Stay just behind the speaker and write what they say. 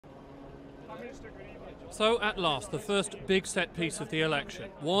So at last, the first big set piece of the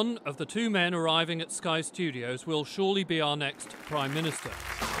election. One of the two men arriving at Sky Studios will surely be our next Prime Minister.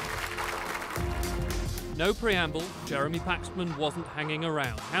 No preamble, Jeremy Paxman wasn't hanging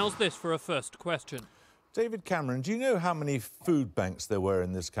around. How's this for a first question? David Cameron, do you know how many food banks there were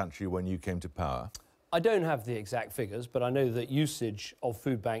in this country when you came to power? I don't have the exact figures, but I know that usage of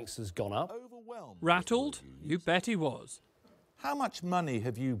food banks has gone up. Overwhelmed. Rattled? You bet he was. How much money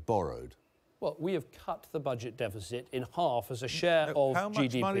have you borrowed? Well, we have cut the budget deficit in half as a share of GDP. How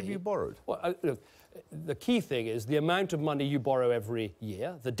much money have you borrowed? Well, look, the key thing is the amount of money you borrow every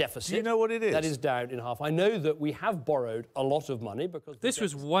year, the deficit. Do you know what it is? That is down in half. I know that we have borrowed a lot of money because... This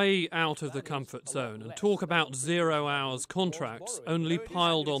was way out of the comfort zone, and talk about 0 hours contracts only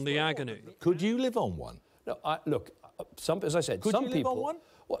piled on the agony. Could you live on one? No, look, as I said, Could some you people... live on one?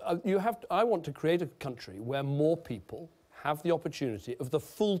 Well, I want to create a country where more people have the opportunity of the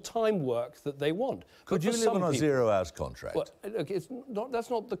full-time work that they want. Could you live on a 0 hours contract? Well, look,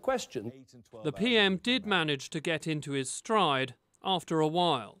 that's not the question. The PM did manage to get into his stride after a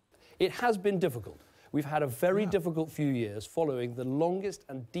while. It has been difficult. We've had a very difficult few years following the longest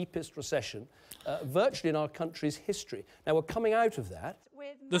and deepest recession virtually in our country's history. Now, we're coming out of that.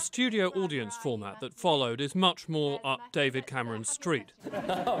 The studio audience format that followed is much more up David Cameron's street.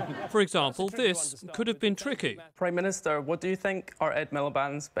 For example, this could have been tricky. Prime Minister, what do you think are Ed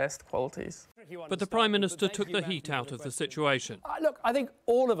Miliband's best qualities? But the Prime Minister took the heat out of the situation. Look, I think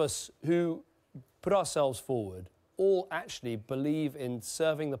all of us who put ourselves forward all actually believe in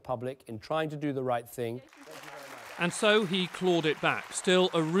serving the public, in trying to do the right thing. And so he clawed it back,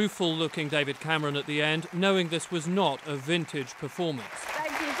 still a rueful-looking David Cameron at the end, knowing this was not a vintage performance.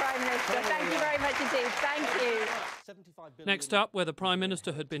 Thank you, Prime Minister. Thank you very much indeed. Thank you. Next up, where the Prime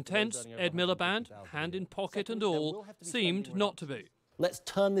Minister had been tense, Ed Miliband, hand in pocket and all, seemed not to be. Let's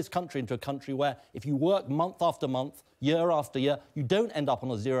turn this country into a country where if you work month after month, year after year, you don't end up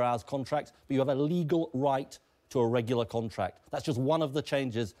on a 0 hours contract, but you have a legal right to a regular contract. That's just one of the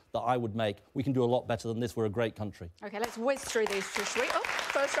changes that I would make. We can do a lot better than this. We're a great country. OK, let's whiz through these, shall we? Oh,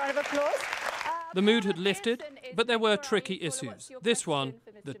 first round of applause. The mood had lifted, but there were tricky issues. This one,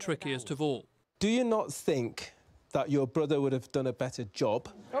 the trickiest of all. Do you not think that your brother would have done a better job?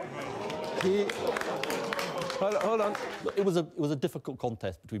 Oh. Hold on. Look, it was a difficult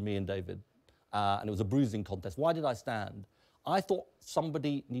contest between me and David, and it was a bruising contest. Why did I stand? I thought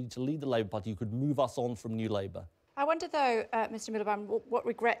somebody needed to lead the Labour Party who could move us on from New Labour. I wonder, though, Mr Miliband, what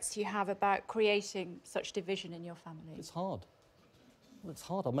regrets you have about creating such division in your family? It's hard. Well, it's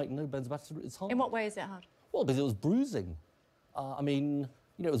hard. I'll make no bones about it. It's hard. In what way is it hard? Well, because it was bruising. I mean,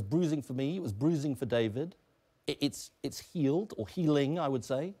 you know, it was bruising for me. It was bruising for David. It's healed, or healing, I would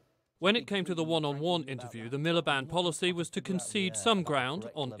say. When it came to the one-on-one interview, the Miliband policy was to concede some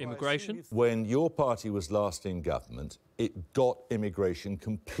ground on immigration. When your party was last in government, it got immigration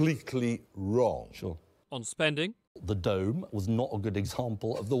completely wrong. Sure. On spending. The dome was not a good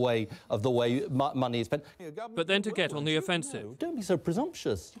example of the way money is spent. But then to get on the offensive. Don't be so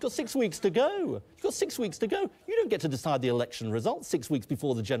presumptuous. You've got 6 weeks to go. You've got 6 weeks to go. You don't get to decide the election results 6 weeks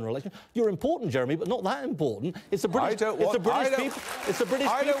before the general election. You're important, Jeremy, but not that important. It's the British people. It's the British people.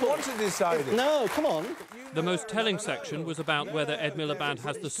 I don't want to decide it. No, come on. The most telling section was about whether Ed Miliband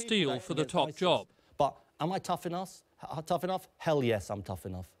has the steel for the top job. But am I tough enough? Hell yes, I'm tough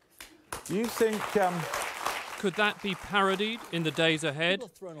enough. Do you think... Could that be parodied in the days ahead?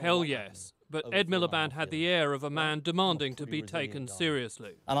 Hell yes. But Ed Miliband had the air of a man demanding to be taken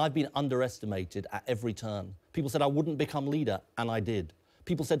seriously. And I've been underestimated at every turn. People said I wouldn't become leader, and I did.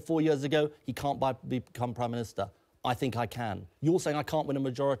 People said 4 years ago, he can't become Prime Minister. I think I can. You're saying I can't win a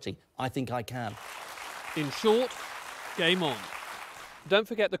majority. I think I can. In short, game on. Don't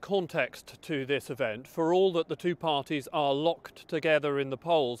forget the context to this event. For all that the two parties are locked together in the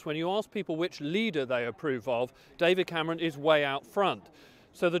polls, when you ask people which leader they approve of, David Cameron is way out front.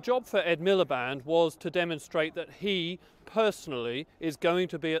 So the job for Ed Miliband was to demonstrate that he, personally, is going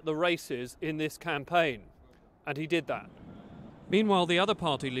to be at the races in this campaign. And he did that. Meanwhile, the other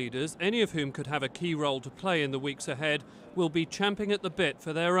party leaders, any of whom could have a key role to play in the weeks ahead, will be champing at the bit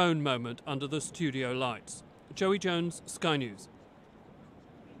for their own moment under the studio lights. Joey Jones, Sky News.